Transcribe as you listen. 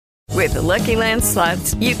With the Lucky Land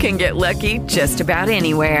Slots, you can get lucky just about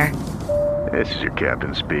anywhere. This is your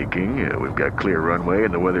captain speaking. We've got clear runway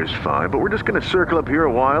and the weather's fine, but we're just going to circle up here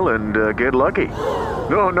a while and get lucky.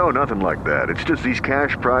 No, nothing like that. It's just these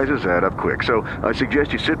cash prizes add up quick. So I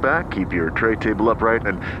suggest you sit back, keep your tray table upright,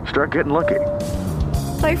 and start getting lucky.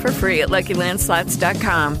 Play for free at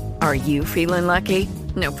LuckyLandSlots.com. Are you feeling lucky?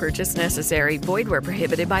 No purchase necessary. Void where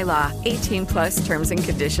prohibited by law. 18 plus terms and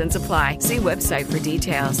conditions apply. See website for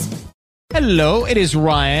details. Hello, it is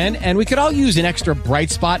Ryan, and we could all use an extra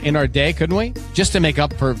bright spot in our day, couldn't we? Just to make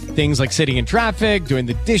up for things like sitting in traffic, doing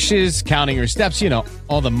the dishes, counting your steps,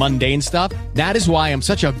 all the mundane stuff. That is why I'm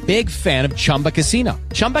such a big fan of Chumba Casino.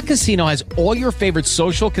 Chumba Casino has all your favorite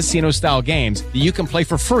social casino-style games that you can play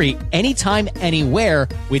for free anytime, anywhere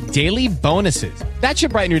with daily bonuses. That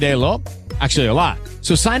should brighten your day a little. Actually, a lot.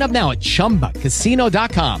 So sign up now at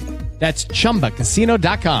ChumbaCasino.com. That's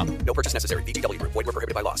ChumbaCasino.com. No purchase necessary. VGW Group. Void where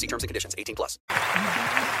prohibited by law. See terms and conditions. 18 plus.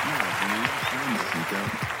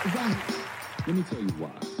 Let me tell you why.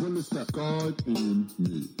 Well, it's that God in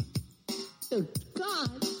me. The God?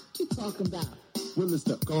 What you talking about? Well, it's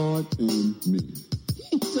that God in me.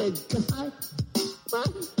 He said God?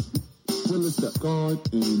 What? Well, it's that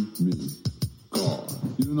God in me. God.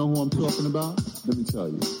 You don't know who I'm talking about? Let me tell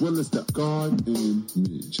you. Well, it's that God in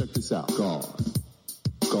me. Check this out. God.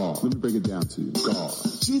 God. Let me break it down to you. God.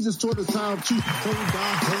 Jesus taught us how to hold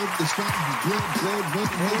our head, the strap, blood,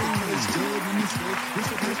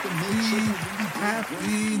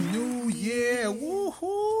 Happy New Year.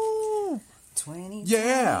 Woohoo.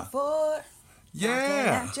 2024.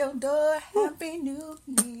 Yeah. At your door. Happy New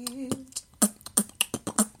Year.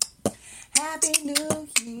 Happy New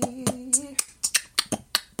Year.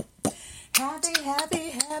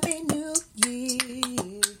 Happy New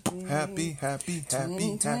Year. Happy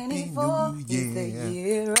 2024 New is the Year.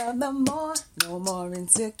 year of the no more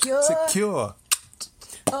insecure. Secure.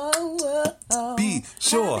 Oh. Be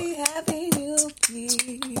sure. Happy New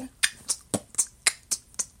Year.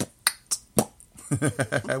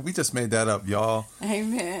 We just made that up, y'all.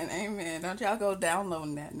 Amen. Don't y'all go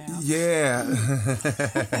downloading that now. Yeah.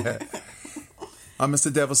 I'm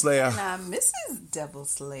Mr. devilSlayer. And I'm Mrs.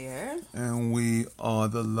 devilSlayer. And we are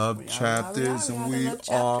the Love Chapters. We And we Love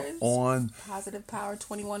are Chapters. on Positive Power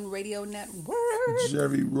 21 Radio Network.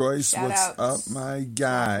 Jerry Royce. Shout What's out up, my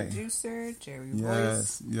guy? Producer, Jerry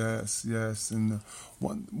Royce. Yes. And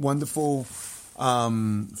wonderful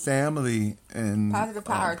family and Positive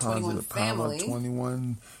Power 21 Positive family. Power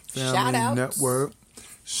 21 Family Shout outs. Network.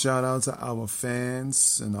 Shout out to our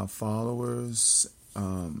fans and our followers.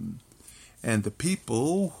 And the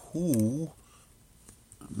people who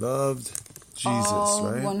loved Jesus,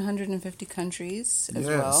 all right? 150 countries as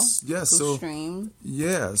well. Yes, who so stream.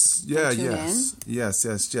 Yes, yes.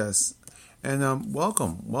 And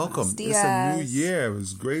welcome. Buenos It's a new dias. year. It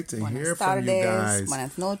was great to hear Buenas from you tardes, guys.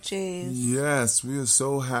 Buenas noches. Yes, we are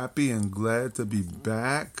so happy and glad to be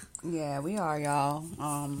back. Yeah, we are, y'all.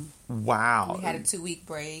 Wow. We had a 2-week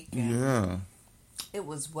break. And Yeah, it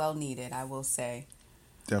was well needed, I will say.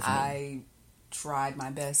 definitely. I tried my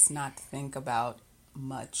best not to think about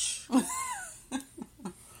much.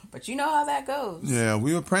 But you know how that goes. Yeah,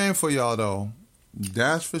 we were praying for y'all, though.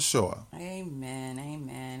 That's for sure. Amen.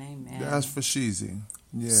 That's for sheezy.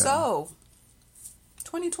 Yeah. So,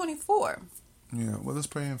 2024. Yeah, well, let's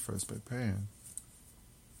pray in first. By praying.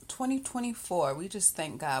 2024, we just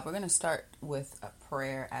thank God. We're going to start with a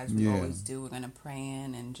prayer as we always do. We're going to pray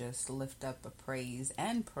in and just lift up a praise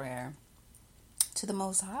and prayer to the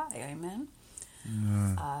Most High. Amen.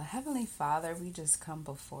 Yeah. Heavenly Father, we just come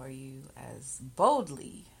before you as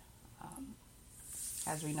boldly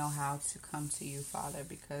as we know how to come to you, Father,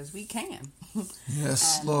 because we can.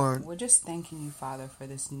 Yes, and Lord. We're just thanking you, Father, for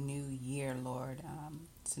this new year, Lord.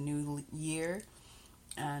 It's a new year,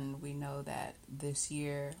 and we know that this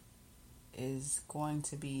year is going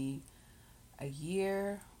to be a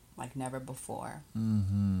year like never before.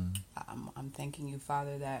 Mm-hmm. I'm thanking you,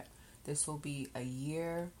 Father, that this will be a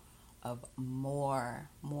year of more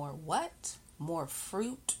what? More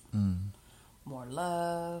fruit, more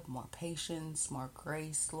love, more patience, more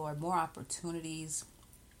grace, Lord, more opportunities,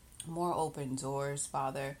 more open doors,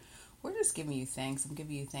 Father. We're just giving you thanks. I'm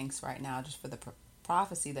giving you thanks right now just for the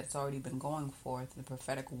prophecy that's already been going forth, the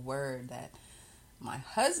prophetic word that my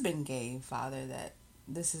husband gave, Father, that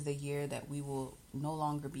this is the year that we will no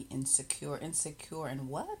longer be insecure. Insecure in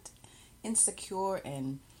what? Insecure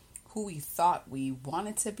in who we thought we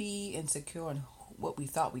wanted to be, insecure in what we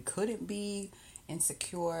thought we couldn't be,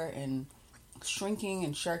 insecure in shrinking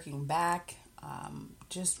and shirking back,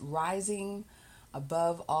 just rising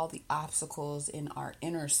above all the obstacles in our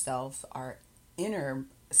inner self, our inner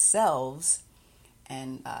ourselves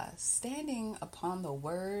and standing upon the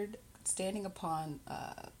word, standing upon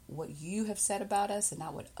what you have said about us and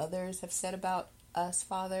not what others have said about us,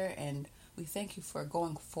 Father. And we thank you for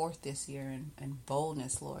going forth this year in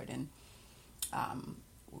boldness, Lord. And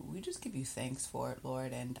we just give you thanks for it,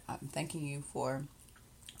 Lord. And I'm thanking you for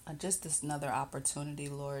just this another opportunity,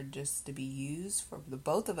 Lord, just to be used, for the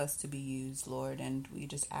both of us to be used, Lord. And we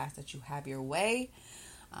just ask that you have your way.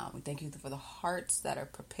 We thank you for the hearts that are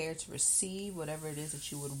prepared to receive whatever it is that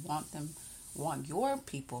you would want your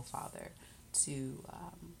people, Father, to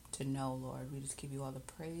know, Lord. We just give you all the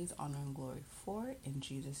praise, honor, and glory for it. In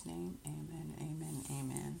Jesus' name, amen, amen,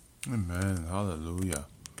 amen. Amen. Hallelujah.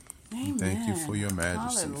 Amen. Thank you for your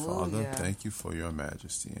majesty, Hallelujah. Father. Thank you for your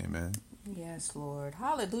majesty. Amen. Yes, Lord.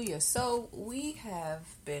 Hallelujah. So we have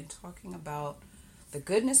been talking about the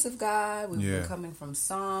goodness of God. We've been coming from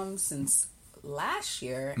Psalms since last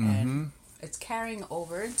year, and it's carrying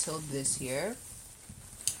over until this year.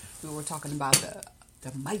 We were talking about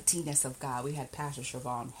the mightiness of God. We had Pastor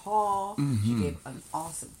Siobhan Hall. She gave an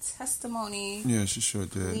awesome testimony. Yeah, she sure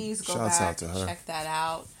did. Please go Shouts back out to and her. check that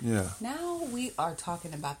out. Yeah. Now we are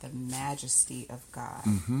talking about the majesty of God.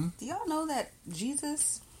 Do y'all know that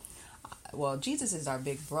Jesus, well, Jesus is our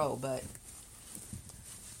big bro, but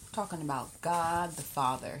talking about God the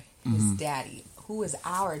Father, his daddy, who is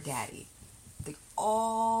our daddy, the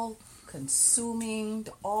all-consuming,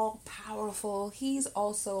 the all-powerful. He's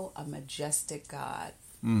also a majestic God.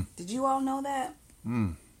 Did you all know that?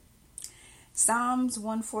 Psalms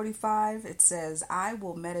 145, it says, I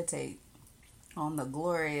will meditate on the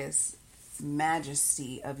glorious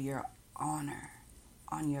majesty of your honor,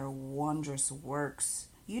 on your wondrous works.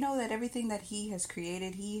 You know that everything that he has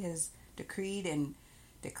created, he has decreed and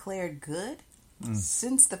declared good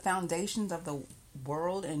since the foundations of the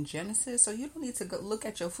world in Genesis. So you don't need to go look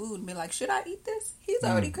at your food and be like, should I eat this? He's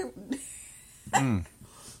already cooked.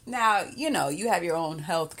 Now, you know, you have your own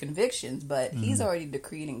health convictions, but he's already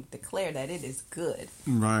decreed and declared that it is good.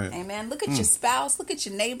 Right. Amen. Look at your spouse, look at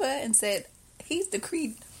your neighbor and said, he's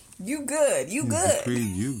decreed you good. You He's good.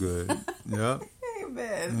 decreed you good. Yep.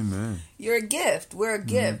 Amen. Amen. You're a gift. We're a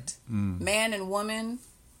gift. Man and woman,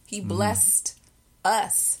 he blessed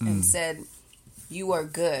us and said, you are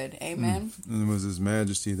good. Amen. And it was His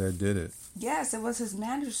Majesty that did it. Yes, it was His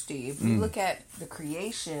Majesty. If we look at the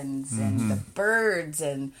creations and the birds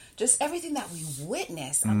and just everything that we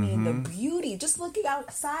witness, I mean, the beauty, just looking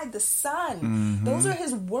outside the sun, those are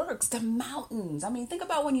His works, the mountains. I mean, think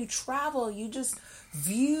about when you travel, you just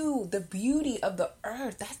view the beauty of the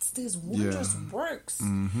earth. That's His wondrous works.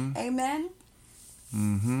 Amen.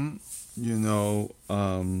 You know,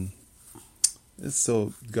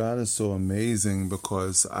 God is so amazing,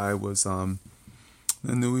 because I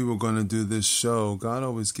knew we were going to do this show. God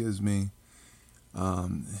always gives me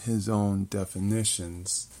His own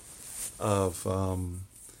definitions of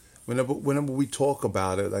whenever we talk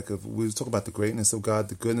about it, like if we talk about the greatness of God,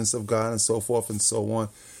 the goodness of God, and so forth and so on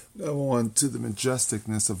to the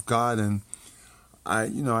majesticness of God. And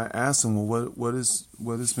I asked him, well, what is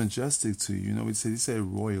majestic to you? You know, he said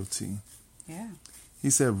royalty. Yeah. He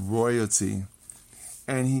said royalty.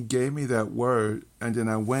 And he gave me that word, and then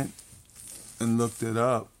I went and looked it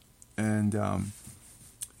up, and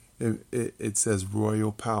it says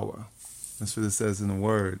royal power. That's what it says in the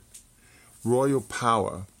word. Royal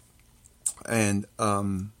power. And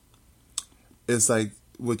it's like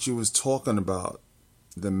what you was talking about,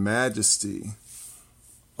 the majesty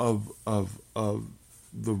of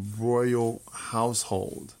the royal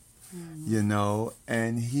household, you know,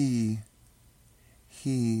 and he,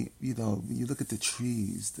 you know, when you look at the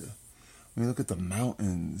trees, when you look at the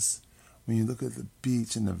mountains, when you look at the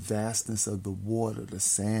beach and the vastness of the water, the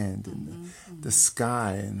sand, and the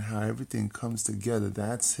sky, and how everything comes together,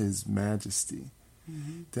 that's His Majesty.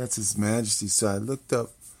 That's His Majesty. So I looked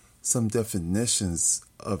up some definitions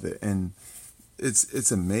of it, and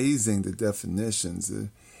it's amazing, the definitions.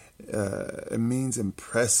 It means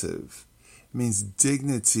impressive. It means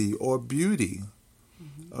dignity or beauty.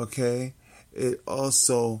 Okay? It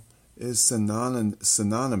also is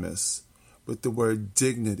synonymous with the word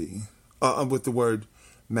dignity, with the word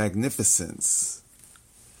magnificence,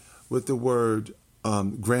 with the word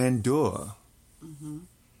grandeur.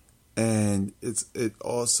 And it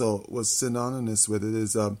also was synonymous with it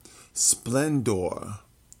is splendor,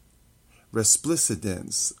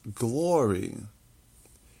 resplendence, glory,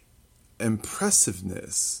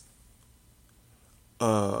 impressiveness,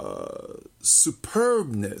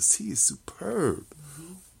 superbness. He is superb.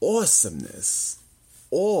 Awesomeness,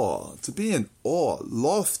 awe, to be in awe,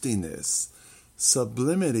 loftiness,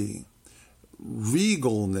 sublimity,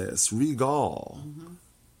 regalness, regal,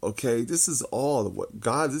 Okay, this is all of what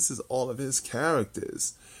God, this is all of his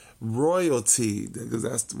characters. Royalty, because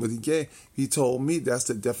that's what he gave. He told me that's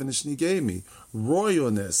the definition he gave me.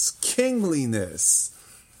 Royalness, kingliness,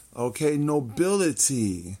 okay,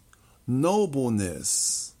 nobility,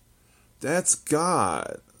 nobleness. That's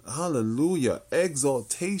God. Hallelujah.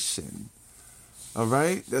 Exaltation. All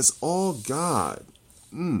right? That's all God.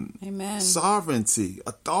 Amen. Sovereignty,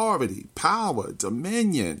 authority, power,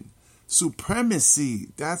 dominion, supremacy.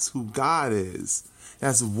 That's who God is.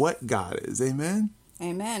 That's what God is. Amen?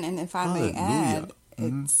 Amen. And if I Hallelujah. may add,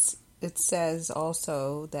 it says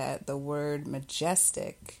also that the word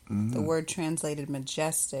majestic, the word translated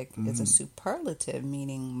majestic, is a superlative,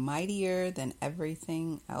 meaning mightier than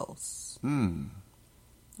everything else. Amen.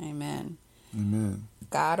 Amen.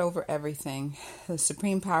 God over everything, the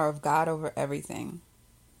supreme power of God over everything.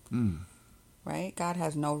 Right? God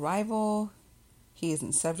has no rival. He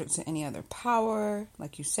isn't subject to any other power.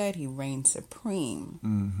 Like you said, he reigns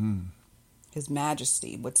supreme. His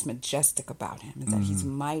majesty, what's majestic about him is that he's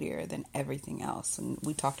mightier than everything else. And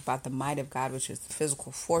we talked about the might of God, which is the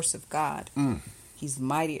physical force of God. He's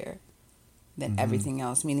mightier than everything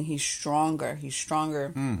else, meaning he's stronger. He's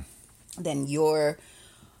stronger than your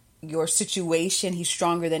situation. He's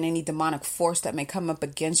stronger than any demonic force that may come up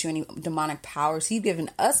against you, any demonic powers. He's given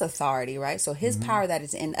us authority, right? So his power that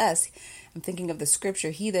is in us, I'm thinking of the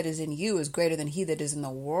scripture, he that is in you is greater than he that is in the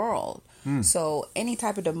world. So any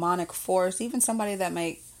type of demonic force, even somebody that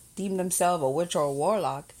may deem themselves a witch or a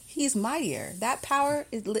warlock, he's mightier. That power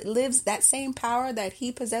lives, that same power that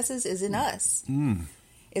he possesses is in us.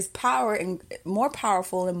 Is power and more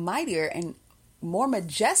powerful and mightier and more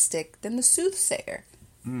majestic than the soothsayer,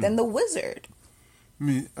 than the wizard. I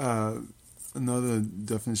mean, another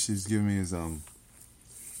definition he's giving me is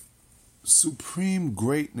supreme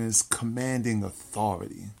greatness, commanding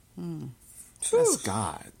authority. That's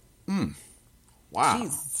God. Wow.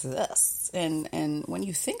 Jesus. And when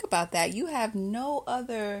you think about that, you have no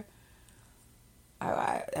other,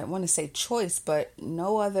 I want to say choice, but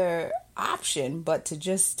no other option but to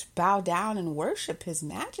just bow down and worship his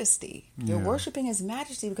majesty. You're worshiping his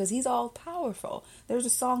majesty because he's all powerful. There's a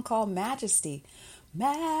song called Majesty.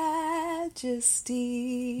 Majesty.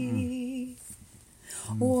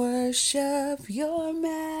 Worship your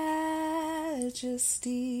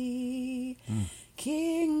majesty.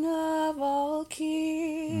 King of all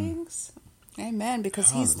kings. Amen.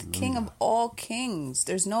 Because he's the King of all kings.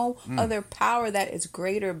 There's no other power that is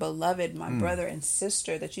greater, beloved, my brother and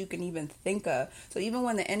sister, that you can even think of. So even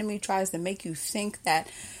when the enemy tries to make you think that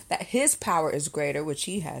his power is greater, which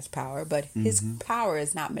he has power, but his power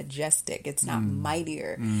is not majestic. It's not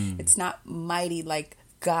mightier. It's not mighty like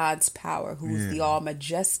God's power, who is the all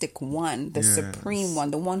majestic one, the supreme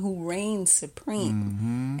one, the one who reigns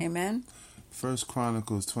supreme. Amen. 1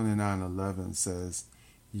 Chronicles 29:11 says,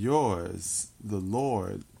 yours, the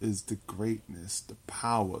Lord, is the greatness, the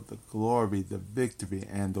power, the glory, the victory,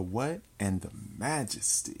 and the what? And the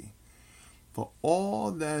majesty. For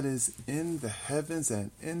all that is in the heavens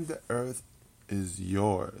and in the earth is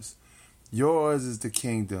yours. Yours is the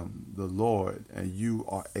kingdom, the Lord, and you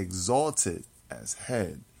are exalted as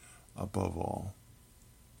head above all.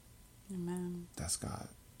 Amen. That's God.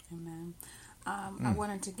 Amen. I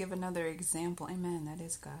wanted to give another example. Amen. That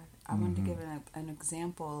is God. I wanted to give an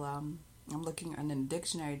example. I'm looking at a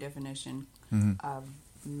dictionary definition of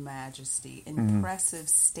majesty. Impressive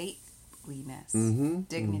stateliness,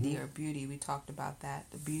 dignity, or beauty. We talked about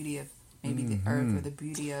that. The beauty of maybe the earth, or the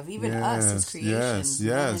beauty of even us as creations.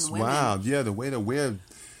 Yes. Men and women. Wow. Yeah, the way that we're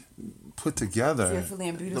put together. Fearfully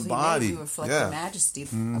and beautifully the body. made, we reflect the majesty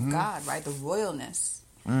of God, right? The royalness.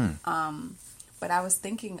 But I was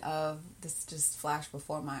thinking of, this just flashed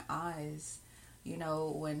before my eyes, you know,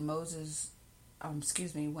 when Moses,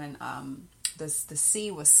 when the sea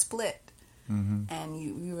was split, and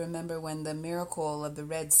you remember when the miracle of the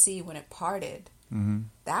Red Sea, when it parted,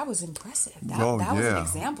 that was impressive. That was an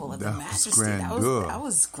example of the majesty. That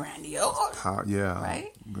was grandiose. Right?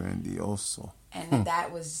 Grandioso. And that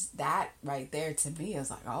right there to me is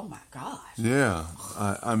like, oh my gosh. Yeah.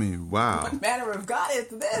 I mean, wow. What manner of God is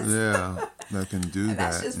this? Yeah, that can do and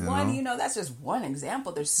that's that. Just one, that's just one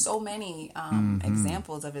example. There's so many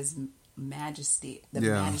examples of his majesty, the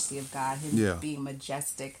majesty of God, him being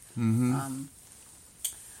majestic. And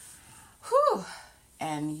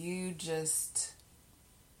you just,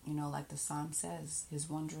 like the psalm says, his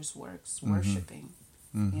wondrous works, worshiping,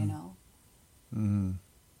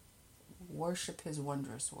 worship his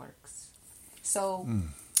wondrous works. So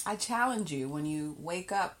I challenge you, when you wake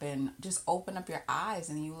up and just open up your eyes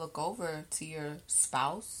and you look over to your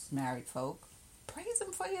spouse, married folk, praise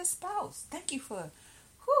him for your spouse. Thank you for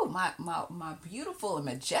my beautiful and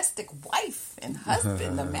majestic wife and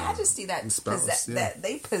husband, the majesty that spouse, that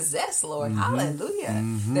they possess, Lord. Hallelujah.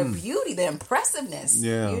 The beauty, the impressiveness.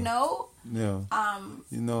 Yeah. You know? Yeah.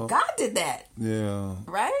 God did that. Yeah.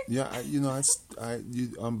 Right? Yeah.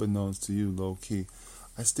 Unbeknownst to you, low key,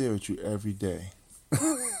 I stare at you every day.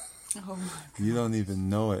 Oh my. You don't even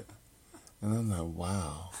know it. And I'm like,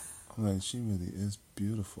 wow. I'm like, she really is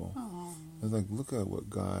beautiful. Oh. It's like, look at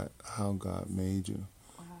how God made you.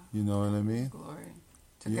 Wow. You know what I mean? Glory.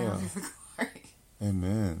 To God be the glory.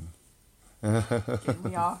 Amen.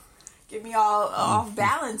 Get me all off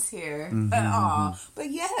balance here. But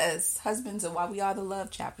yes, husbands and wives, we are the love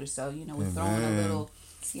chapter. So, we're throwing a little,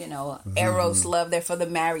 Eros love there for the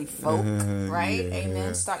married folk, right? Yeah.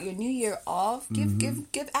 Amen. Start your new year off.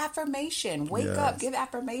 Give affirmation. Wake up. Give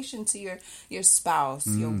affirmation to your spouse,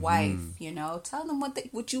 your wife. Tell them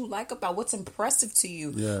what you like about, what's impressive to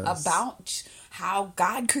you about how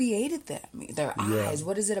God created them. Their eyes.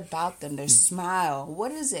 What is it about them? Their smile.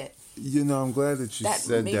 What is it? I'm glad that you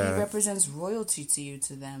said maybe that. Represents royalty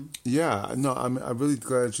to them. Yeah, no, I'm really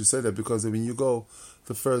glad that you said that, because when you go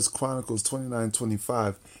to 1 Chronicles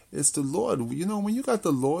 29:25, it's the Lord. When you got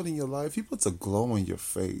the Lord in your life, He puts a glow on your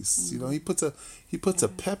face. He puts a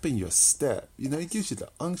pep in your step. He gives you the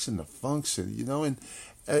unction to function. And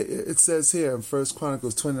it says here in 1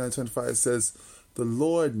 Chronicles 29:25, it says, the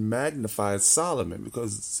Lord magnified Solomon,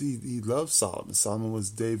 because he loved Solomon. Solomon was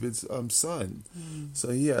David's son. So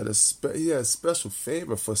he had a special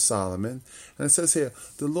favor for Solomon. And it says here,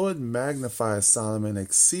 the Lord magnified Solomon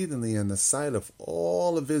exceedingly in the sight of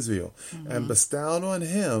all of Israel, and bestowed on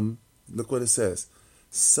him, look what it says,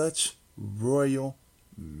 such royal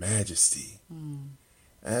majesty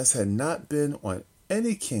as had not been on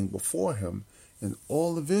any king before him in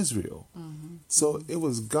all of Israel. So it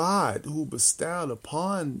was God who bestowed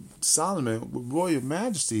upon Solomon with royal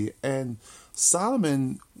majesty, and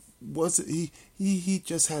Solomon he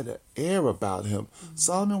just had an air about him.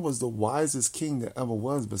 Solomon was the wisest king that ever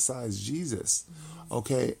was, besides Jesus.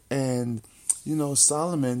 Okay, and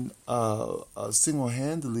Solomon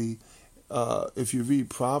single-handedly, if you read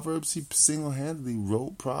Proverbs, he single-handedly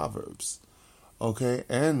wrote Proverbs. Okay,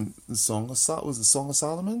 and the Song of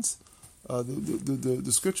Solomon's.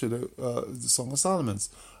 The scripture, the Song of Solomon's.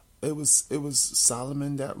 It was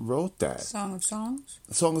Solomon that wrote that. Song of Songs.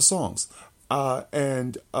 Song of Songs,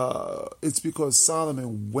 and it's because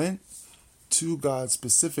Solomon went to God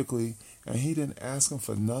specifically, and he didn't ask him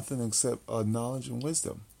for nothing except knowledge and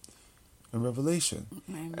wisdom and revelation.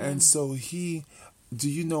 Amen. And so he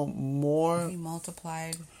more? He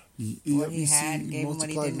multiplied. What he had, gave him what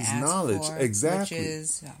he didn't ask knowledge. For, exactly,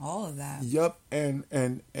 riches, all of that. Yep,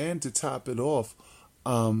 and to top it off,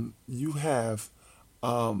 you have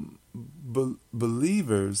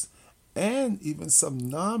believers and even some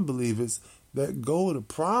non-believers that go to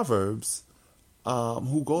Proverbs,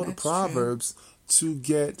 to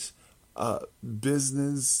get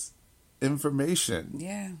business information.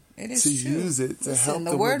 Yeah, it is to true. Use it to help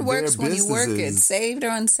the them word with works their when you work it, businesses. saved or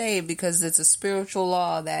unsaved, because it's a spiritual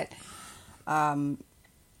law that,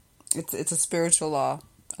 it's a spiritual law.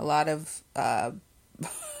 A lot of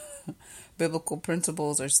biblical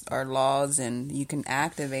principles are laws, and you can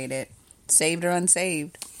activate it, saved or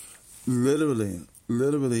unsaved. Literally,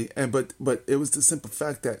 and but it was the simple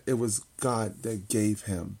fact that it was God that gave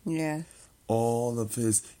him. Yeah. All of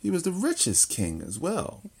he was the richest king as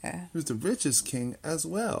well. Yeah. He was the richest king as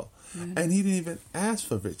well. And he didn't even ask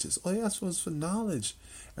for riches. All he asked for was for knowledge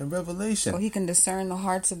and revelation. So he can discern the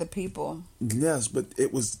hearts of the people. Yes, but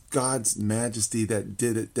it was God's majesty that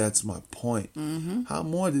did it. That's my point. How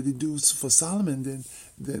more did he do for Solomon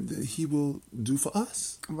than he will do for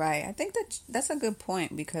us? Right. I think that's a good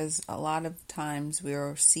point, because a lot of times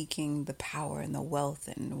we're seeking the power and the wealth,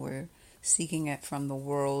 and we're seeking it from the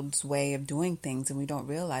world's way of doing things, and we don't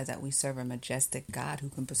realize that we serve a majestic God who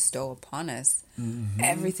can bestow upon us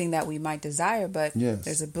everything that we might desire. But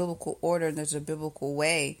there's a biblical order, and there's a biblical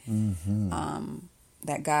way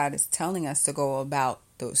that God is telling us to go about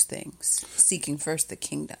those things, seeking first the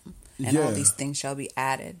kingdom, and all these things shall be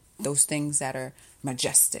added. Those things that are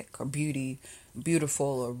majestic or beautiful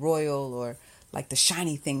or royal, or like the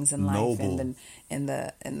shiny things in life, noble, and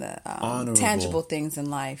the tangible things in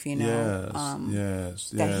life,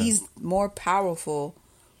 that he's more powerful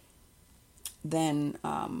than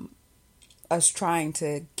us trying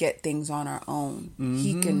to get things on our own.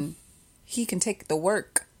 He can take the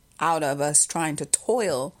work out of us trying to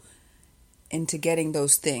toil into getting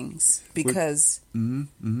those things, because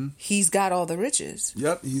he's got all the riches.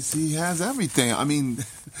 Yep, he has everything. I mean,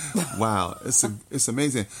 wow, it's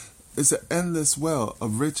amazing. it's an endless well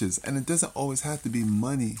of riches, and it doesn't always have to be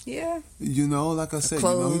money. Yeah. You know, like I said,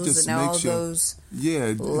 Clothes, he just and all makes you. those Yeah,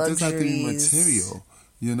 it doesn't have to be luxuries. material.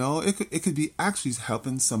 You know, it could be actually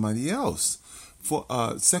helping somebody else. For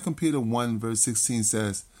 2 Peter 1 verse 16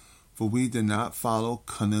 says, "For we did not follow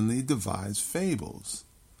cunningly devised fables."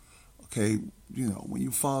 Okay, you know, when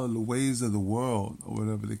you follow the ways of the world or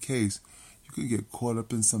whatever the case, you can get caught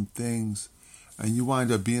up in some things, and you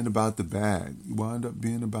wind up being about the bag. You wind up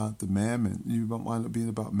being about the mammon. You wind up being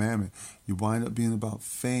about mammon. You wind up being about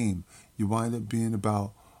fame. You wind up being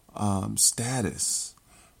about status,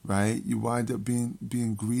 right? You wind up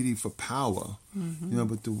being greedy for power. You know,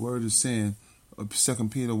 but the word is saying, 2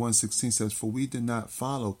 Peter 1:16 says, "For we did not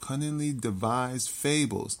follow cunningly devised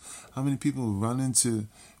fables." How many people run into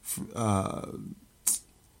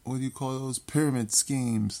what do you call those, pyramid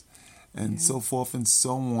schemes and so forth and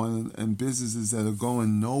so on, and businesses that are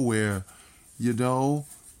going nowhere, you know,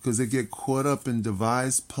 because they get caught up in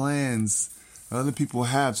devised plans other people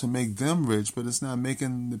have to make them rich, but it's not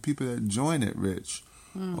making the people that join it rich.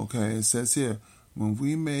 Okay, it says here, "When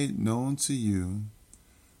we made known to you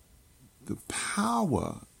the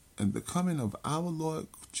power and the coming of our Lord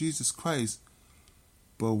Jesus Christ,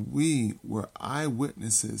 but we were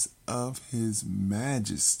eyewitnesses of his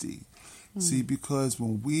majesty." See, because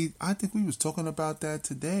I think we was talking about that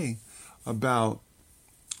today, about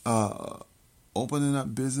opening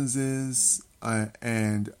up businesses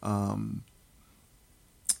and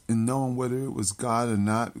knowing whether it was God or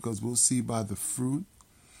not, because we'll see by the fruit.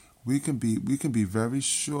 We can be very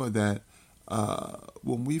sure that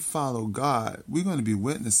when we follow God, we're going to be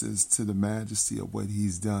witnesses to the majesty of what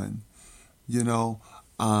he's done. You know,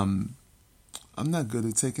 I'm not good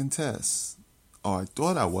at taking tests. Or I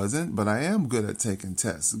thought I wasn't, but I am good at taking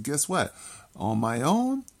tests. Guess what? On my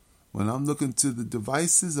own, when I'm looking to the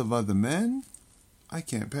devices of other men, I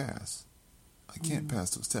can't pass. I can't pass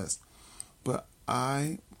those tests. But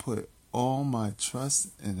I put all my trust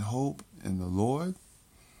and hope in the Lord.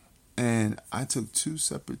 And I took 2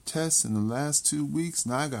 separate tests in the last 2 weeks,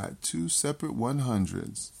 and I got 2 separate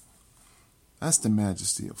 100s. That's the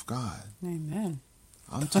majesty of God. Amen.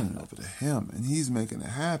 I'm turning it over to him, and he's making it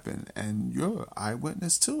happen, and you're an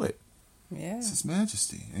eyewitness to it. Yeah. It's his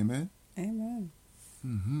majesty. Amen? Amen.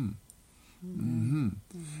 And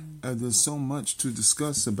there's so much to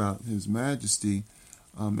discuss about his majesty.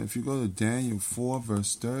 If you go to Daniel 4,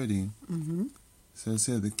 verse 30, it says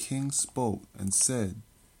here, "The king spoke and said,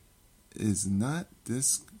 Is not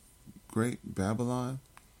this great Babylon,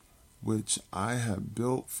 which I have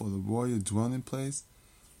built for the royal dwelling place,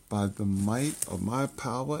 by the might of my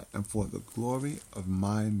power and for the glory of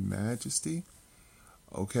my majesty?"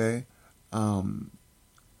 Okay. I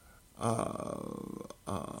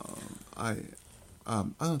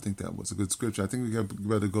don't think that was a good scripture. I think we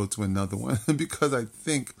better go to another one because I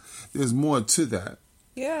think there's more to that.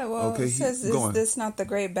 Yeah, well, okay, it says, "Is this not the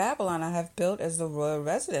great Babylon I have built as the royal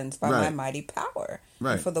residence by my mighty power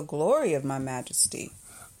and for the glory of my majesty?"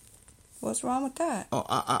 What's wrong with that?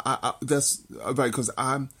 Oh, that's right, because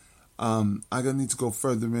I'm gonna need to go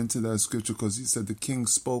further into that scripture, because he said the king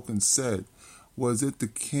spoke and said. Was it the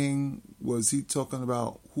king? Was he talking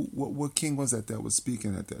about what king was that was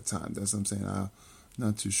speaking at that time? That's what I'm saying. I'm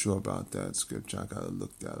not too sure about that scripture. I gotta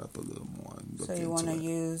look that up a little more. So you want to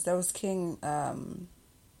use, that was King, I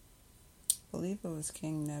believe it was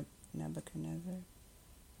King Nebuchadnezzar,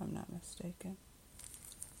 if I'm not mistaken.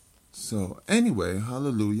 So anyway,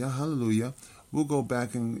 hallelujah, hallelujah. We'll go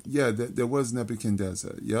back and there was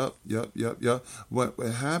Nebuchadnezzar. Yep. What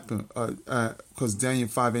happened? Because Daniel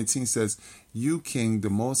 5:18 says, "You king, the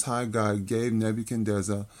Most High God gave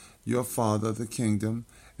Nebuchadnezzar, your father, the kingdom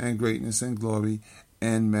and greatness and glory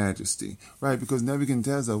and majesty." Right, because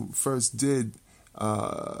Nebuchadnezzar first did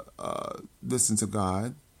listen to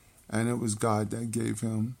God, and it was God that gave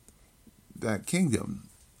him that kingdom.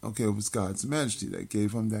 Okay, it was God's majesty that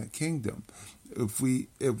gave him that kingdom. If we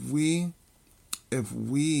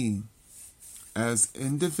as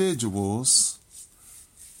individuals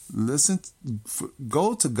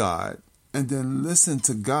go to God and then listen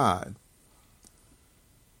to God,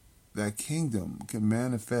 that kingdom can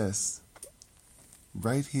manifest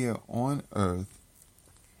right here on earth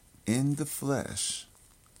in the flesh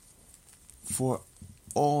for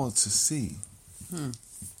all to see.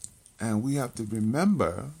 And we have to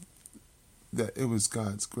remember that it was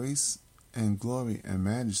God's grace and glory and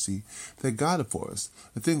majesty that got it for us.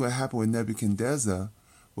 The thing that happened with Nebuchadnezzar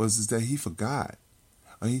was that he forgot.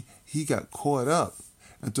 He got caught up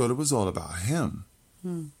and thought it was all about him.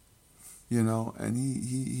 you know, and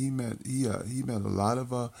he met a lot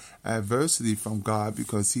of adversity from God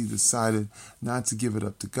because he decided not to give it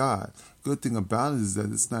up to God. Good thing about it is that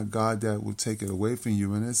it's not God that will take it away from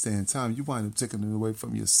you. In this day and time, you wind up taking it away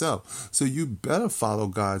from yourself. So you better follow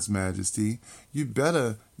God's majesty. You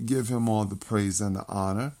better give him all the praise and the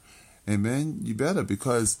honor. Amen. You better,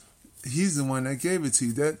 because he's the one that gave it to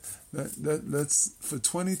you. That's for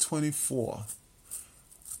 2024.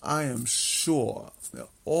 I am sure that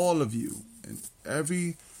all of you in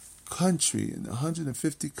every country, in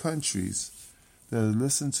 150 countries that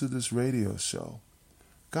listen to this radio show,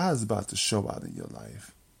 God is about to show out in your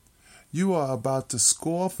life. You are about to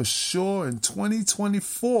score for sure in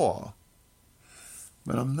 2024.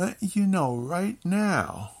 But I'm letting you know right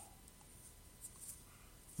now,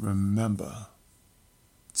 remember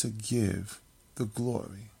to give the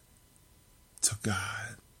glory to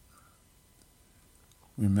God.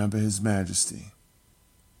 Remember his majesty.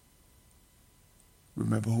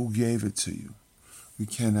 Remember who gave it to you. We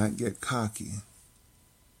cannot get cocky.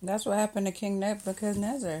 That's what happened to King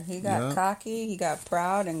Nebuchadnezzar. He got cocky, he got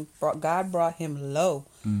proud, and God brought him low.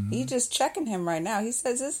 Mm-hmm. He's just checking him right now. He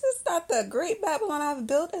says, "Is this not the great Babylon I've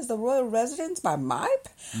built as the royal residence by my..."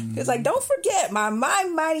 Mm-hmm. He's like, "Don't forget my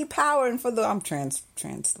mighty power," and for the... I'm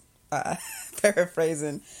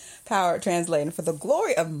paraphrasing, power translating, "for the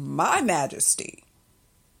glory of my majesty."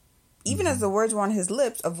 Even as the words were on his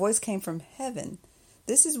lips, a voice came from heaven.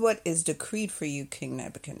 "This is what is decreed for you, King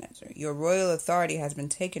Nebuchadnezzar. Your royal authority has been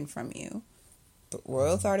taken from you." The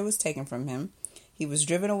royal authority was taken from him. He was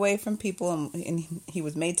driven away from people, and he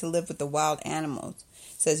was made to live with the wild animals.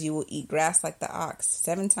 It says, "You will eat grass like the ox.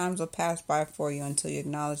 7 times will pass by for you until you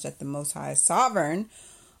acknowledge that the Most High is sovereign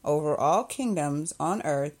over all kingdoms on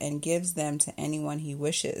earth and gives them to anyone he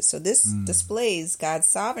wishes." So this displays God's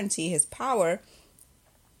sovereignty, his power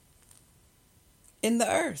in the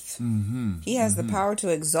earth. Mm-hmm. He has the power to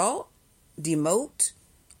exalt, demote.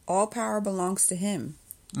 All power belongs to him.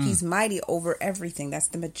 He's mighty over everything. That's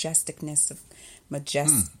the majestic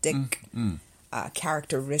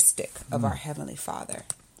characteristic of our Heavenly Father.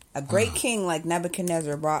 A great king like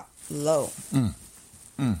Nebuchadnezzar brought low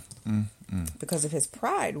because of his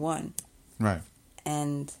pride, one. Right.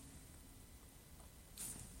 And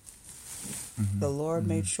the Lord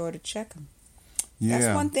made sure to check him. Yeah.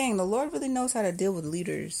 That's one thing. The Lord really knows how to deal with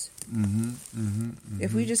leaders.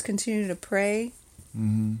 If we just continue to pray,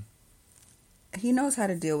 he knows how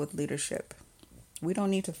to deal with leadership. We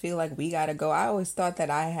don't need to feel like we got to go. I always thought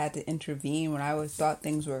that I had to intervene when I always thought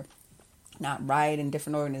things were not right in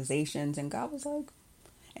different organizations. And God was like,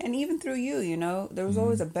 and even through you, you know, there was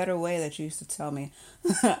always a better way that you used to tell me.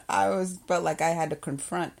 I always felt like I had to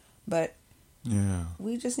confront. But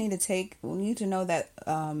we just need to know that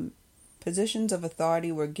positions of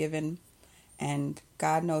authority were given, and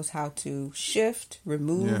God knows how to shift,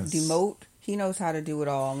 remove, demote. He knows how to do it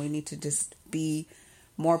all. And we need to just be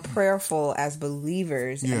more prayerful as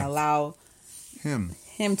believers and allow him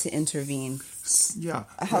to intervene.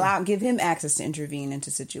 Give him access to intervene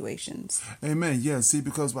into situations. Amen. Yeah. See,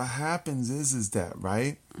 because what happens is that,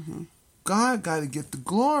 right? God got to get the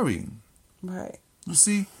glory. Right. You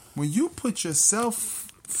see, when you put yourself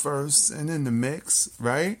first and in the mix,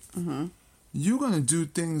 right? You're going to do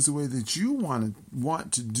things the way that you want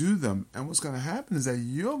to do them. And what's going to happen is that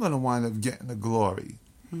you're going to wind up getting the glory.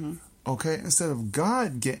 Okay? Instead of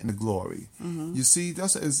God getting the glory. You see,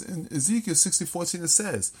 that's in Ezekiel 60:14 it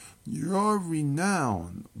says, "Your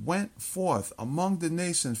renown went forth among the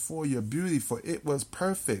nations for your beauty, for it was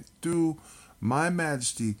perfect through my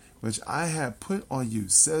majesty, which I have put on you,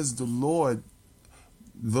 says the Lord,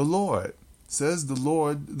 says the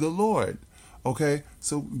Lord. Okay,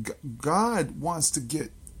 so God wants to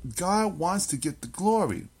get the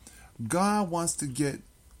glory. God wants to get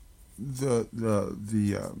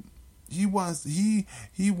he wants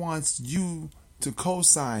you to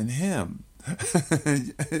co-sign him.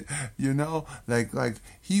 You know, like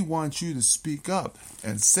he wants you to speak up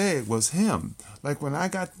and say it was him. Like when I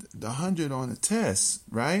got the 100 on the test,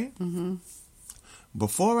 right?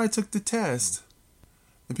 Before I took the test,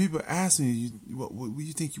 and people ask me, what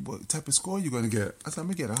you think? What type of score you going to get? I said, I'm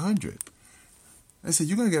going to get 100. They said,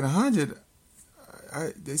 you're going to get 100?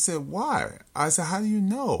 They said, why? I said, how do you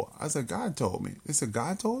know? I said, God told me. They said,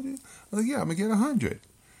 God told you? I was like, yeah, I'm going to get 100.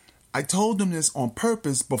 I told them this on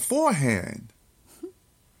purpose beforehand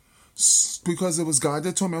because it was God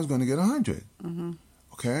that told me I was going to get 100.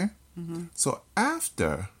 Okay? So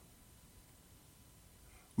after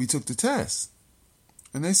we took the test,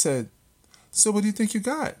 and they said, so what do you think you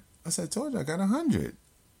got? I said, I told you I got 100.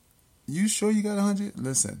 You sure you got 100?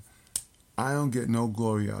 Listen, I don't get no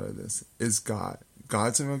glory out of this. It's God.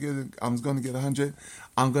 God said I'm going to get 100.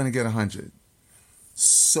 I'm going to get 100.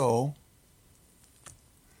 So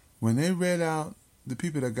when they read out the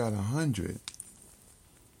people that got 100,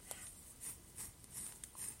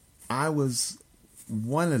 I was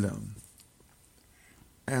one of them.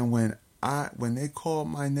 And when they called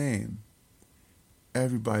my name,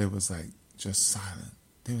 everybody was like just silent.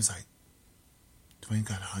 They was like, Dwayne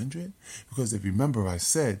got 100? Because if you remember, I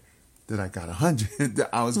said that I got 100, that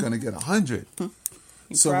I was going to get 100. You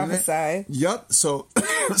prophesied. Yep. So,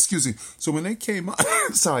 excuse me. So when they came up,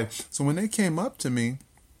 So when they came up to me,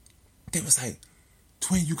 they was like,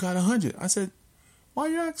 Dwayne, you got 100. I said, why are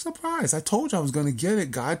you acting surprised? I told you I was going to get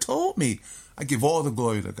it. God told me. I give all the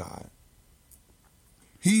glory to God.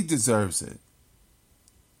 He deserves it.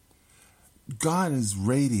 God is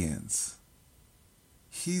radiance.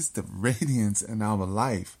 He's the radiance in our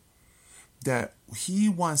life that he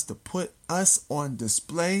wants to put us on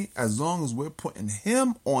display as long as we're putting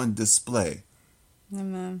him on display.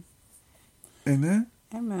 Amen. Amen?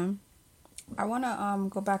 Amen. I want to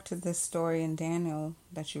go back to this story in Daniel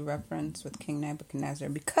that you referenced with King Nebuchadnezzar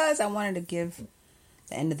because I wanted to give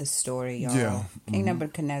the end of the story, y'all. Yeah. King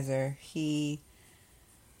Nebuchadnezzar, he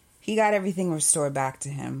got everything restored back to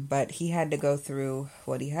him, but he had to go through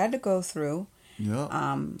what he had to go through.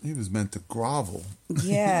 Yeah. He was meant to grovel. Yes.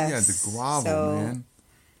 He had to grovel, man.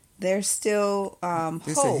 There's still hope.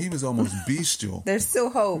 They said he was almost bestial. There's still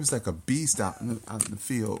hope. He was like a beast out in the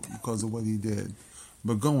field because of what he did.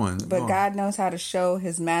 But go on. But God knows how to show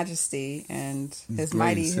his majesty and his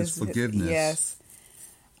mighty, his forgiveness. Yes.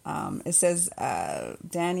 It says,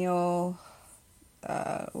 Daniel,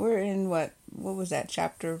 we're in what was that,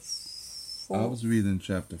 chapter 4? I was reading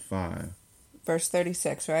chapter 5. Verse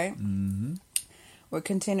 36, right? Mm-hmm. We're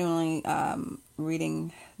continually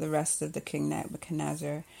reading the rest of the King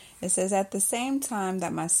Nebuchadnezzar. It says, at the same time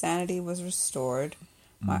that my sanity was restored,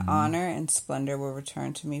 my honor and splendor were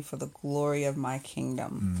returned to me for the glory of my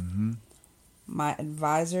kingdom. My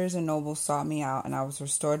advisors and nobles sought me out, and I was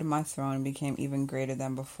restored to my throne and became even greater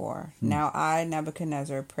than before. Now I,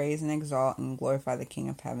 Nebuchadnezzar, praise and exalt and glorify the King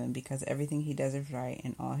of heaven, because everything he does is right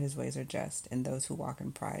and all his ways are just, and those who walk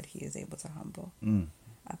in pride he is able to humble.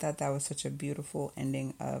 I thought that was such a beautiful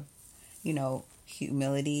ending of,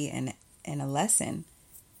 humility and a lesson,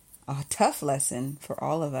 a tough lesson for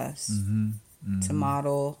all of us to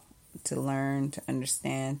model, to learn, to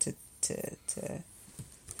understand, to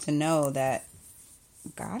know that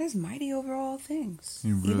God is mighty over all things.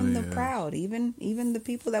 He really even the is. proud, even the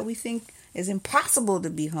people that we think is impossible to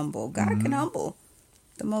be humble. God can humble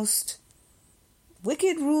the most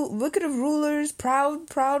wicked of rulers,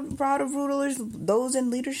 proud of rulers, those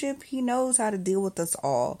in leadership. He knows how to deal with us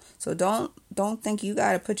all. So don't think you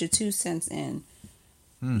got to put your 2 cents in.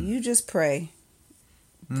 You just pray.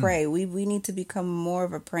 Pray. We need to become more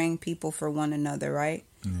of a praying people for one another, right?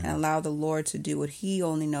 And allow the Lord to do what he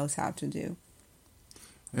only knows how to do.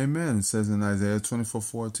 Amen. It says in Isaiah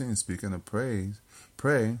 24:14, speaking of pray,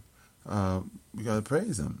 we got to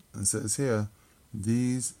praise him. It says here,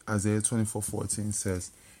 Isaiah 24:14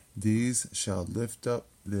 says, these shall lift up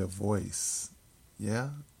their voice.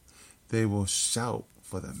 Yeah? They will shout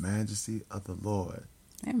for the majesty of the Lord.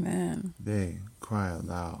 Amen. They cry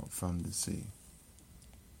aloud from the sea.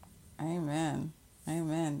 Amen.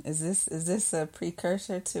 Amen. Is this a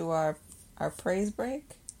precursor to our praise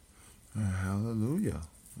break? Hallelujah.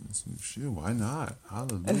 Sure, why not?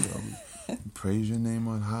 Hallelujah. We praise your name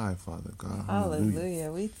on high, Father God.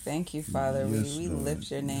 Hallelujah. We thank you, Father. Yes, we Lord. lift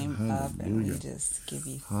your name up and we just give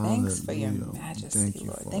you Hallelujah. thanks for your majesty, Thank you,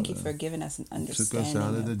 Lord. Thank you Father. for giving us an You took understanding us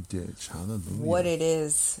out of the of ditch. Hallelujah. what it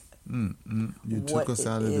is. You took what us it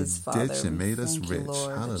out of the is, Father. ditch and made us Thank you, rich.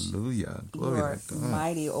 Lord, that Hallelujah. You Glory are to God.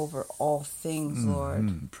 mighty over all things,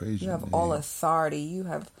 Lord. Praise You your have name. all authority. You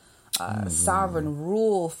have sovereign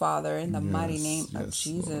rule, Father, in the mighty Yes, name of yes,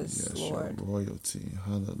 Jesus, Lord. Lord. Your royalty.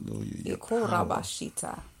 Hallelujah. Your power.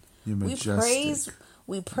 Ikorabashita. Your We majestic.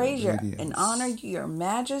 praise your radiance. and honor your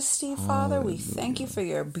majesty, Father. We thank you for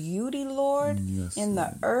your beauty, Lord, Yes, in the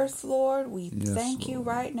Lord. earth, Lord. We Yes, thank you Lord.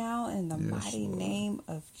 right now in the Yes, mighty Lord. name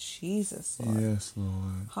of Jesus, Lord. Yes,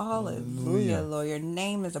 Lord. Hallelujah, Lord. Your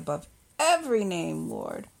name is above every name,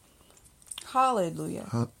 Lord.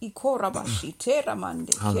 Hallelujah. Ikorabashite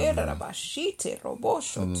ramande kerabashite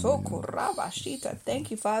robosho tokorabashita.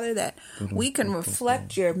 Thank you, Father, that we can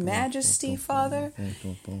reflect your majesty, Father,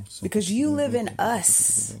 because you live in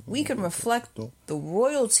us. We can reflect the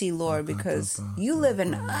royalty, Lord, because you live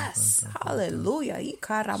in us. Hallelujah.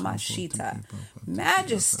 Ikaramashita.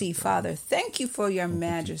 Majesty, Father. Thank you for your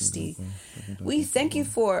majesty. We thank you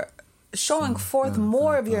for showing forth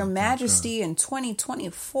more of your majesty in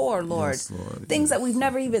 2024, Lord. Yes, Lord. Things that we've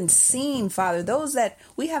never even seen, Father. Those that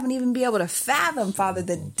we haven't even been able to fathom, Father.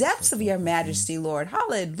 The depths of your majesty, Lord.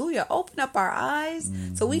 Hallelujah. Open up our eyes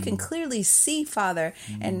so we can clearly see, Father,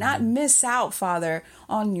 and not miss out, Father,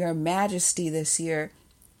 on your majesty this year.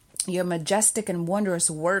 Your majestic and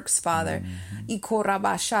wondrous works, Father.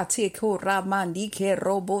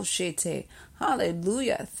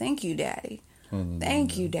 Hallelujah. Thank you, Daddy.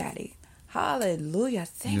 Thank you, Daddy. Hallelujah.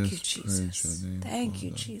 Thank you, Jesus. Thank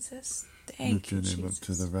you, Jesus. Thank you, Jesus. Lift your name up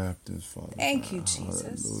to the rafters, Father. Thank you,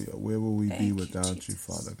 Jesus. Hallelujah. Where will we be without you,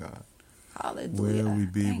 Father God? Hallelujah. Where will we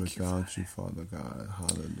be without you, Father God?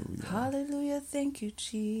 Hallelujah. Hallelujah. Thank you,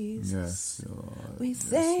 Jesus. Yes, Lord. We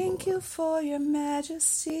thank you for your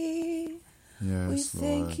majesty. Yes, we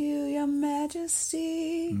thank Lord. you, your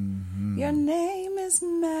majesty. Your name is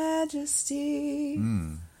majesty.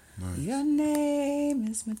 Nice. Your name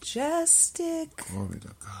is majestic. Glory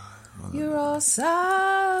to God. Hallelujah. You're all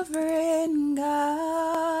sovereign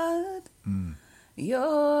God.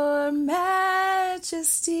 Your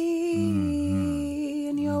majesty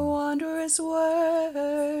and your wondrous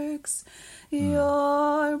works,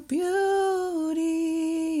 your beauty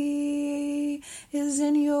is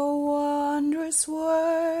in your wondrous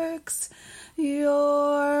works.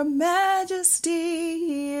 Your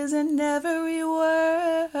majesty is in every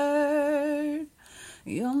word.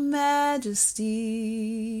 Your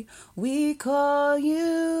majesty, we call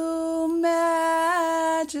you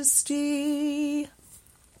majesty.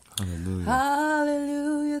 Hallelujah.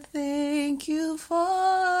 Hallelujah. Thank you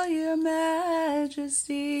for your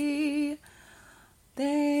majesty.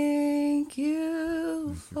 Thank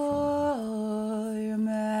you for your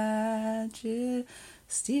majesty.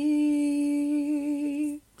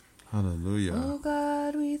 Hallelujah. Oh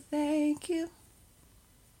God, we thank you.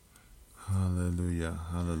 Hallelujah.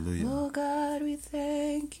 Hallelujah. Oh God, we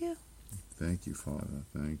thank you. Thank you, Father.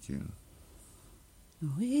 Thank you.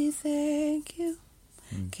 We thank you.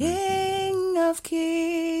 King of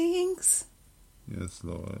kings. Yes,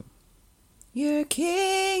 Lord. You're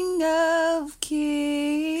King of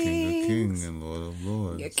kings. King of kings and Lord of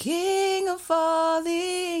lords. You're King of all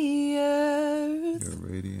the earth. Your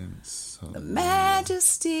radiance. The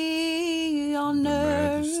majesty on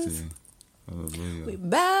earth. Majesty. Hallelujah. We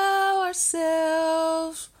bow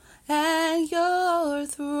ourselves at your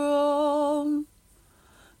throne.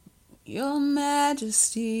 Your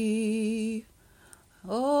majesty.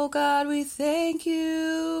 Oh God, we thank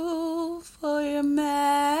you for your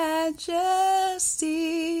majesty.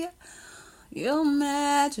 Your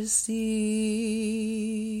majesty.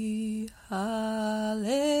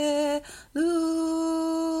 Hallelujah.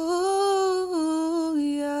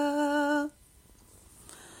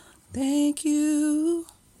 Thank you.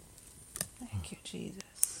 Thank you,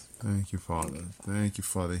 Jesus. Thank you, Father. Thank you,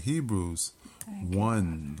 Father. Hebrews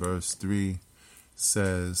 1 verse 3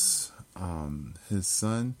 says, his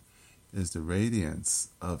son is the radiance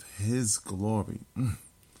of his glory.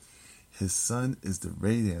 His son is the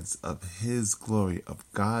radiance of his glory, of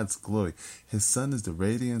God's glory. His son is the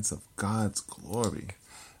radiance of God's glory,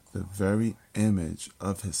 the very image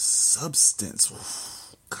of his substance.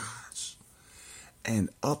 Oh, gosh. And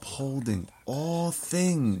upholding all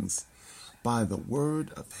things by the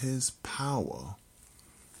word of his power,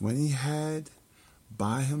 when he had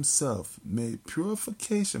by himself made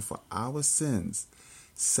purification for our sins,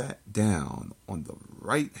 sat down on the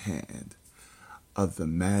right hand of the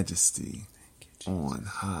majesty on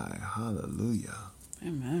high. Hallelujah.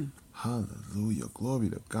 Amen. Hallelujah. Glory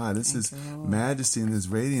to God. This is majesty and his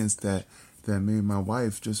radiance that made my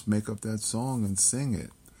wife just make up that song and sing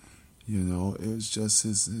it. You know, it was just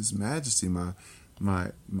his majesty. My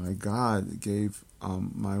God gave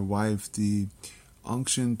my wife the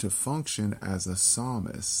unction to function as a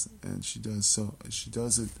psalmist, and she does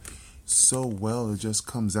it so well. It just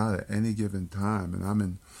comes out at any given time, and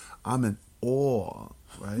I'm in awe,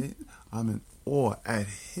 right? I'm in awe at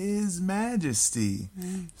his majesty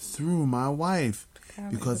through my wife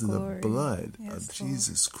because of the blood of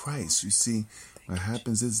Jesus Christ. You see, what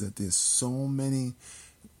happens is that there's so many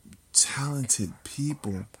talented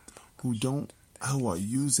people who are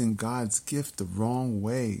using God's gift the wrong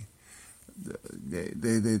way. The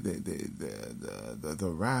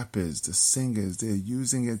rappers, the singers, they're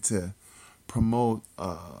using it to promote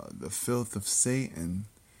the filth of Satan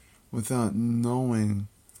without knowing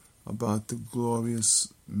about the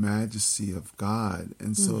glorious majesty of God.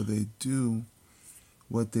 And so they do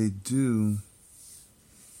what they do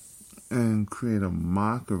and create a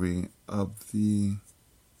mockery of the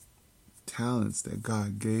talents that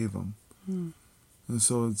God gave them. And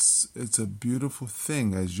so it's a beautiful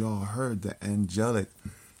thing, as y'all heard the angelic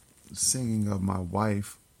singing of my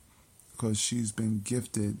wife, because she's been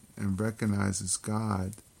gifted and recognizes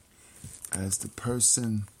God as the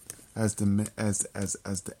person, as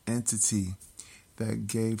the entity that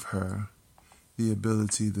gave her the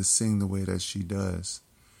ability to sing the way that she does.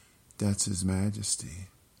 That's His Majesty.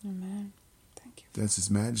 Amen. Thank you. That's His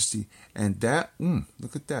Majesty. And that,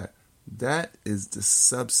 look at that. That is the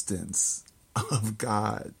substance of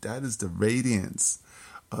God. That is the radiance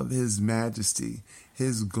of His Majesty,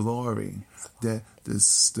 His glory. That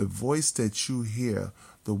the voice that you hear,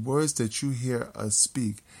 the words that you hear us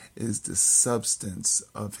speak, is the substance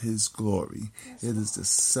of His glory. Yes, it is the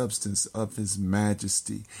substance of His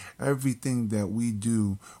Majesty. Everything that we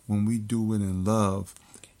do, when we do it in love,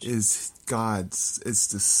 is God's. It's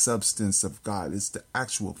the substance of God. It's the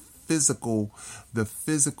actual physical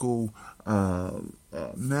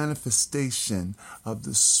manifestation of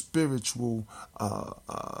the spiritual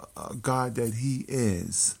God that He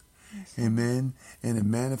is. Yes. Amen. And it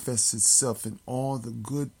manifests itself in all the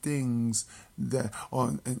good things and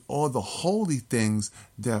all the holy things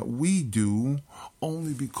that we do,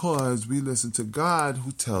 only because we listen to God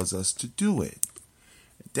who tells us to do it.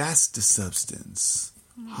 That's the substance.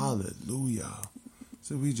 Mm-hmm. Hallelujah.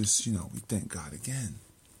 So we just, we thank God again.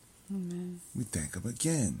 Amen. We thank Him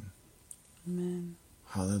again. Amen.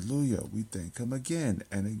 Hallelujah. We thank Him again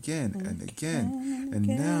and again and again. And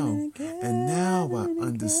now I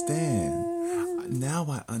understand. Now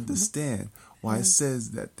I understand why it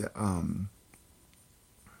says that the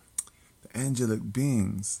angelic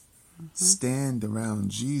beings stand around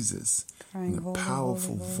Jesus in a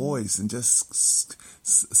powerful voice and just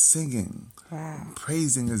singing,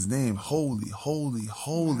 praising His name, holy, holy,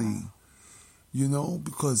 holy. Wow.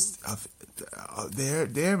 Because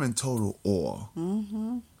they're in total awe.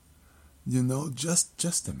 Mm-hmm.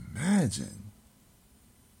 Just imagine.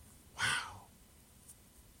 Wow.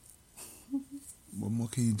 What more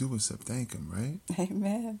can you do except thank Him, right?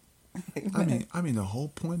 Amen. Amen. I mean, the whole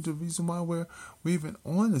point, the reason why we're even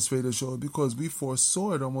on this radio show is because we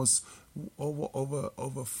foresaw it almost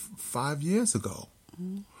over 5 years ago.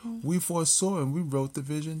 Mm-hmm. We foresaw and we wrote the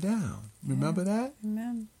vision down. Remember that?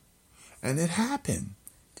 Amen. And it happened.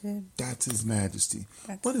 Did. That's His Majesty.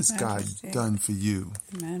 What has God done for you?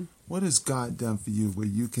 Amen. What has God done for you where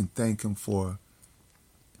you can thank Him for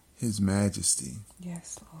His Majesty?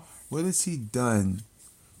 Yes, Lord. What has He done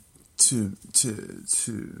to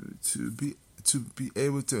be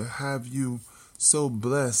able to have you so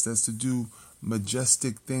blessed as to do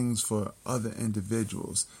majestic things for other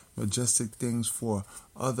individuals, majestic things for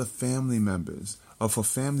other family members, or for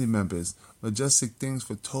family members, majestic things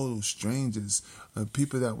for total strangers,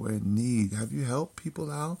 people that were in need? Have you helped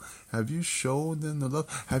people out? Have you showed them the love?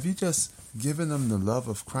 Have you just given them the love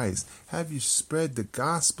of Christ? Have you spread the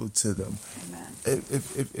gospel to them? Amen.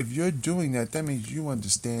 If you're doing that, that means you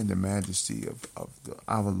understand the majesty of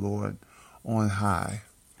our Lord on high.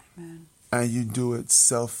 Amen. And you do it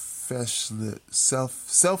selflessly.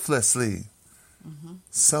 Mm-hmm.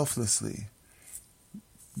 Selflessly.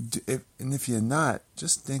 And if you're not,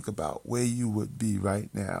 just think about where you would be right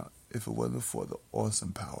now if it wasn't for the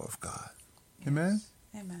awesome power of God. Yes. Amen?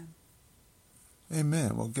 Amen.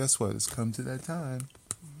 Amen. Well, guess what? It's come to that time.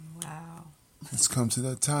 Wow. It's come to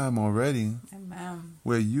that time already. Amen.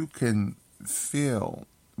 Where you can feel,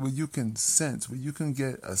 where you can sense, where you can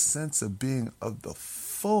get a sense of being of the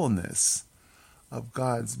fullness of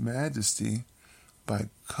God's majesty by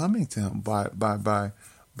coming to Him,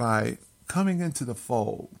 by coming into the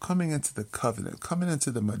fold, coming into the covenant, coming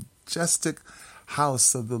into the majestic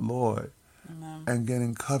house of the Lord. Amen. And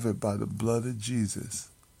getting covered by the blood of Jesus.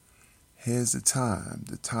 Here's the time.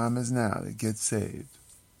 The time is now to get saved.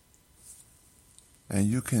 And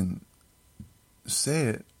you can say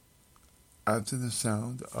it after the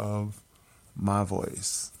sound of my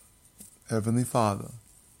voice. Heavenly Father.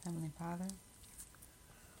 Heavenly Father.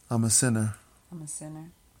 I'm a sinner. I'm a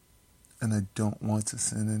sinner. And I don't want to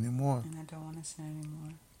sin anymore. And I don't want to sin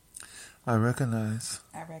anymore. I recognize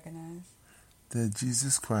that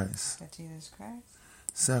Jesus Christ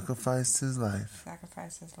sacrificed His life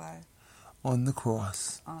on the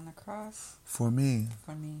cross for me,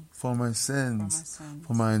 for my sins,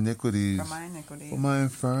 for my iniquities, for my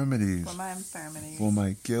infirmities, for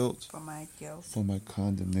my guilt, for my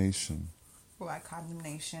condemnation,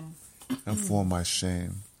 and for my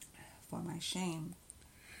shame.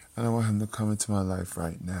 And I want Him to come into my life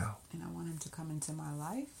right now.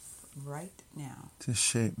 To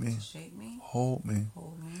shape me, hold me,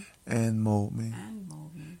 and mold me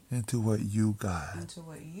into what you, God,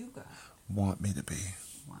 want me to be.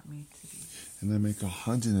 And I make a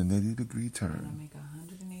 180-degree And I turn. make a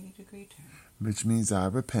 180-degree turn. Which means I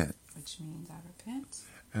repent. Which means I repent.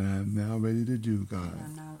 And I'm now ready to do, God, And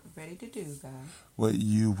I'm now ready to do, God, what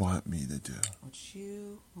you want me to do. what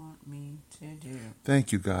you want me to do.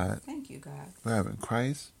 Thank you, God, Thank you, God, for having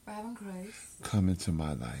Christ for having Christ come into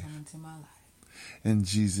my life. come into my life. In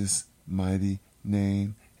Jesus' mighty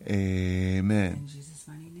name, amen. In Jesus'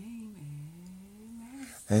 mighty name,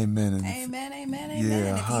 amen. Amen. And Amen, amen, Yeah, amen.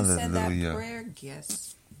 And if you said hallelujah. that prayer,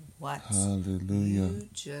 guess what? Hallelujah. You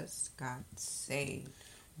just got saved.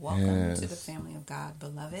 Welcome to the Yes. family of God,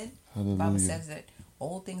 beloved. Hallelujah. The Bible says that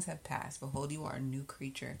old things have passed. Behold, you are a new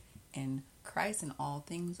creature in Christ, and all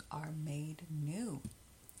things are made new.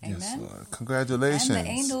 Amen. Yes, Lord. Congratulations. And the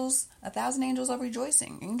angels, 1,000 angels are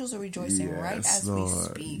rejoicing. Angels are rejoicing right as we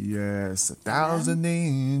speak. Yes, 1,000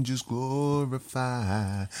 angels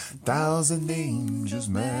glorify, 1,000 angels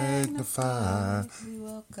magnify. We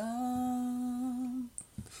welcome.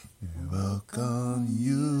 We welcome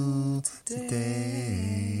you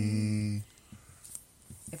today.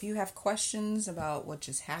 If you have questions about what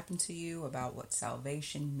just happened to you, about what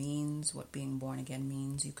salvation means, what being born again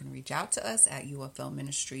means, you can reach out to us at UFL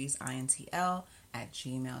Ministries,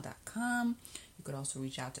 INTL@gmail.com. You could also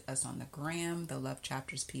reach out to us on the gram, the Love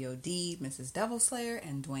Chapters POD, Mrs. devilSlayer,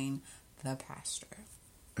 and Dwayne the Pastor.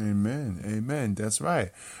 Amen. Amen. That's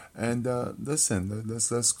right. And listen,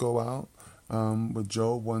 let's go out with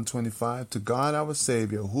Job 125. To God our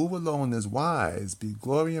Savior, who alone is wise, be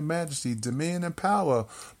glory and majesty, dominion and power,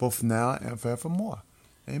 both now and forevermore.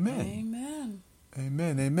 Amen. Amen.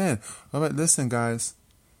 Amen. Amen. All right, listen, guys.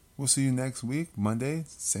 We'll see you next week, Monday,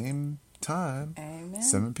 same time, Amen.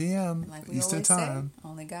 7 p.m. Like we Eastern always time. say,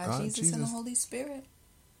 only God, Jesus, and the Holy Spirit.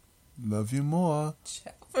 Love you more.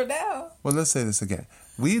 Ciao for now. Well, let's say this again.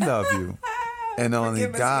 We love you, and only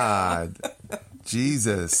Forgive us, God,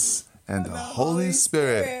 Jesus, and the Holy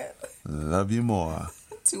Spirit love you more.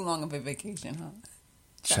 Too long of a vacation, huh?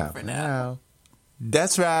 Ciao for now.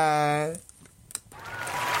 That's right.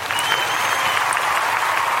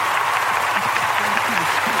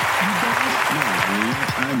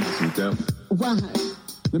 I mess with them. Why?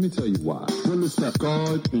 Let me tell you why. Well, it's that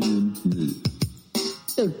God in me.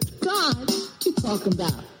 The God you talking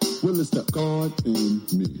about? Well, it's that God in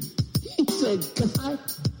me. He said God.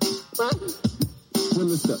 What?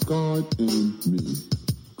 Well, it's that God in me.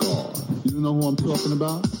 God. You know who I'm talking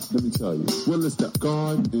about? Let me tell you. Well, it's that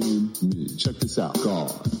God in me. Check this out.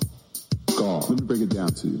 God. God. Let me break it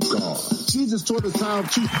down to you. God. Jesus taught us how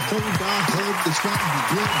to hold our head, the strong, the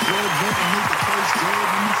good, good, never make the first good,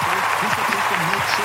 and we're supposed to make sure